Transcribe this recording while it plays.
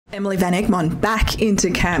Emily van Egmond, back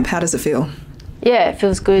into camp. How does it feel? Yeah, it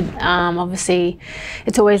feels good. Obviously,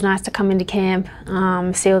 it's always nice to come into camp,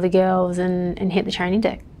 see all the girls and hit the training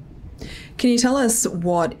deck. Can you tell us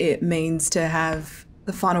what it means to have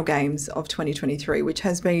the final games of 2023, which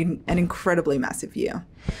has been an incredibly massive year?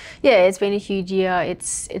 Yeah, it's been a huge year.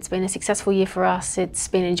 It's been a successful year for us. It's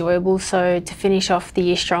been enjoyable. So to finish off the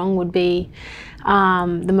year strong would be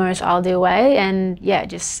the most ideal way. And yeah,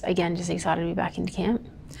 just excited to be back into camp.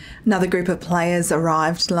 Another group of players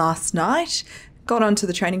arrived last night, got onto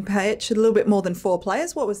the training pitch, a little bit more than 4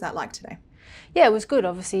 players. What was that like today? Yeah, it was good.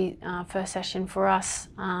 Obviously, first session for us,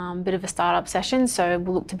 bit of a start-up session, so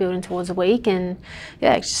we'll look to building towards a week, and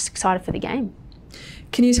yeah, just excited for the game.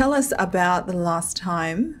 Can you tell us about the last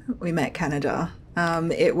time we met Canada?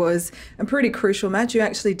 It was a pretty crucial match. You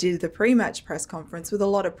actually did the pre-match press conference with a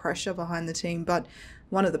lot of pressure behind the team, but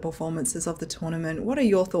one of the performances of the tournament. What are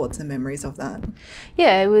your thoughts and memories of that?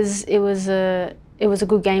 Yeah, it was a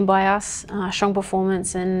good game by us, strong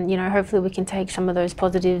performance, and hopefully we can take some of those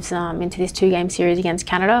positives into this 2-game series against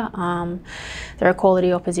Canada. They're a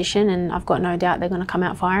quality opposition, and I've got no doubt they're going to come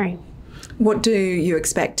out firing. What do you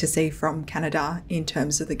expect to see from Canada in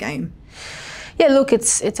terms of the game? Yeah, look,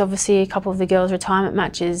 it's obviously a couple of the girls' retirement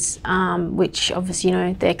matches, which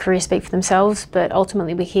obviously, their careers speak for themselves, but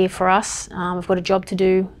ultimately we're here for us. We've got a job to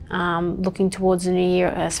do, looking towards the new year,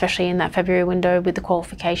 especially in that February window with the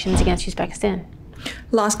qualifications against Uzbekistan.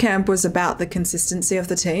 Last camp was about the consistency of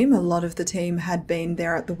the team. A lot of the team had been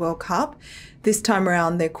there at the World Cup. This time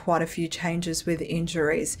around, there are quite a few changes with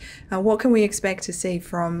injuries. What can we expect to see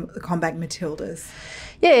from the comeback Matildas?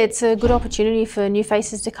 Yeah, it's a good opportunity for new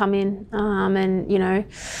faces to come in and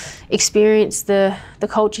experience the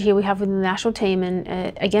culture here we have within the national team,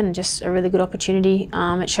 and again, just a really good opportunity.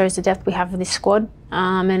 It shows the depth we have with this squad,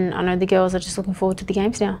 and I know the girls are just looking forward to the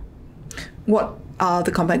games now. What are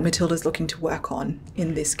the comeback Matildas looking to work on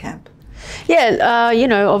in this camp? Yeah,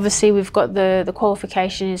 obviously we've got the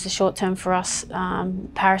qualification is the short term for us.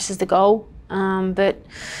 Paris is the goal. But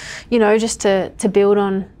just to build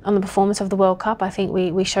on the performance of the World Cup, I think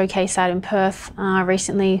we showcased that in Perth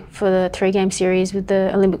recently for the 3-game series with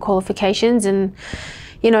the Olympic qualifications, and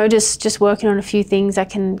just working on a few things that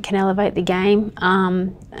can elevate the game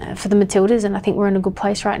for the Matildas, and I think we're in a good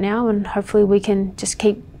place right now, and hopefully we can just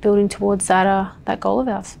keep building towards that goal of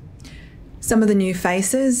ours. Some of the new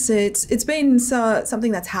faces, it's been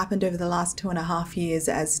something that's happened over the last 2.5 years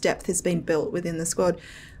as depth has been built within the squad.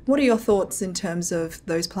 What are your thoughts in terms of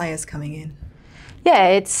those players coming in? Yeah,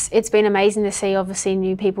 it's been amazing to see obviously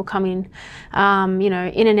new people coming,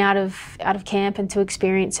 in and out of camp, and to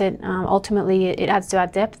experience it. Ultimately, it adds to our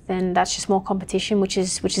depth, and that's just more competition, which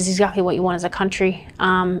is exactly what you want as a country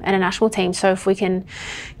and a national team. So if we can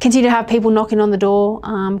continue to have people knocking on the door,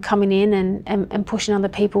 coming in and pushing other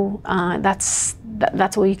people, that's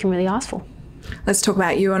all you can really ask for. Let's talk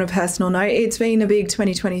about you on a personal note. It's been a big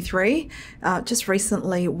 2023. Just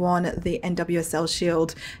recently won the NWSL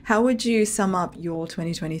Shield. How would you sum up your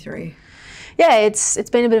 2023? Yeah, it's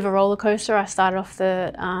been a bit of a roller coaster. I started off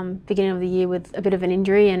the beginning of the year with a bit of an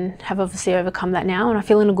injury and have obviously overcome that now, and I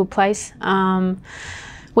feel in a good place.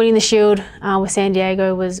 Winning the Shield with San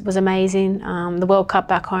Diego was amazing. The World Cup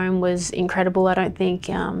back home was incredible. I don't think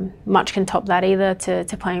much can top that either,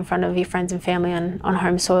 to play in front of your friends and family on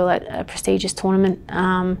home soil at a prestigious tournament.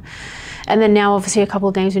 And then now obviously a couple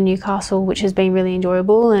of games with Newcastle, which has been really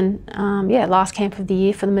enjoyable. And yeah, last camp of the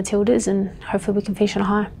year for the Matildas, and hopefully we can finish on a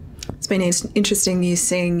high. It's been interesting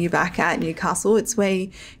seeing you back at Newcastle. It's where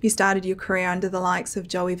you started your career under the likes of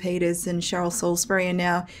Joey Peters and Cheryl Salisbury, and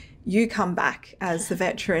now you come back as the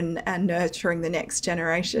veteran and nurturing the next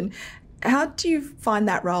generation. How do you find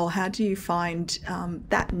that role? How do you find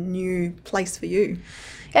that new place for you?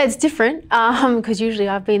 Yeah, it's different because usually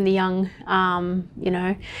I've been the young,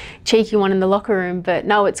 cheeky one in the locker room. But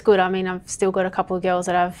no, it's good. I mean, I've still got a couple of girls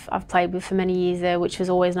that I've played with for many years there, which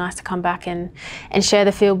was always nice to come back and share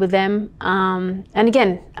the field with them. And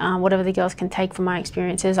again, whatever the girls can take from my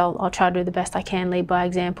experiences, I'll try to do the best I can, lead by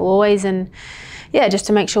example always, and yeah, just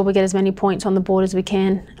to make sure we get as many points on the board as we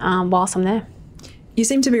can whilst I'm there. You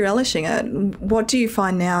seem to be relishing it. What do you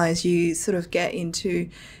find now as you sort of get into,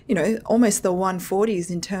 almost the 140s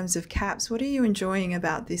in terms of caps? What are you enjoying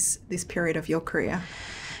about this period of your career?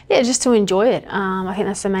 Yeah, just to enjoy it. I think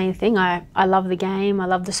that's the main thing. I love the game. I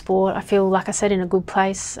love the sport. I feel, like I said, in a good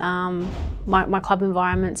place. My club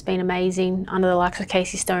environment's been amazing under the likes of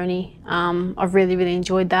Casey Stoney. I've really, really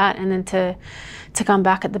enjoyed that. And then to come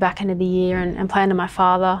back at the back end of the year and play under my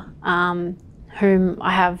father, whom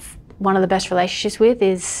I have one of the best relationships with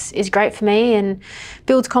is great for me and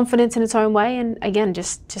builds confidence in its own way. And again,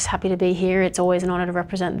 just happy to be here. It's always an honour to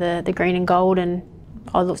represent the green and gold, and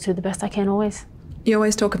I look to do the best I can always. You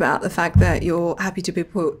always talk about the fact that you're happy to be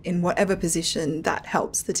put in whatever position that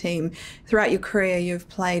helps the team. Throughout your career, you've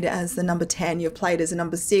played as the number 10, you've played as a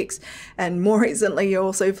number 6, and more recently you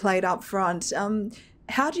also played up front.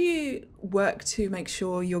 How do you work to make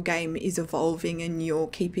sure your game is evolving and you're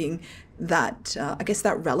keeping that, I guess,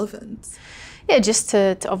 that relevance? Yeah, just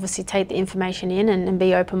to obviously take the information in and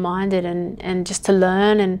be open-minded and just to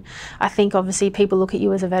learn. And I think obviously people look at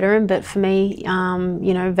you as a veteran, but for me,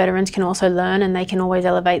 you know, veterans can also learn and they can always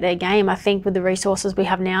elevate their game. I think with the resources we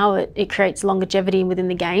have now, it creates longevity within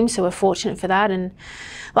the game, so we're fortunate for that. And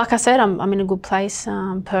like I said, I'm in a good place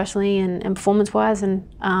personally and performance-wise,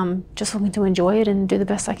 and just looking to enjoy it and do the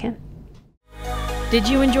best I can. Did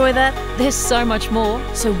you enjoy that? There's so much more,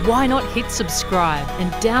 so why not hit subscribe and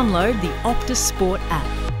download the Optus Sport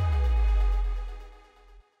app.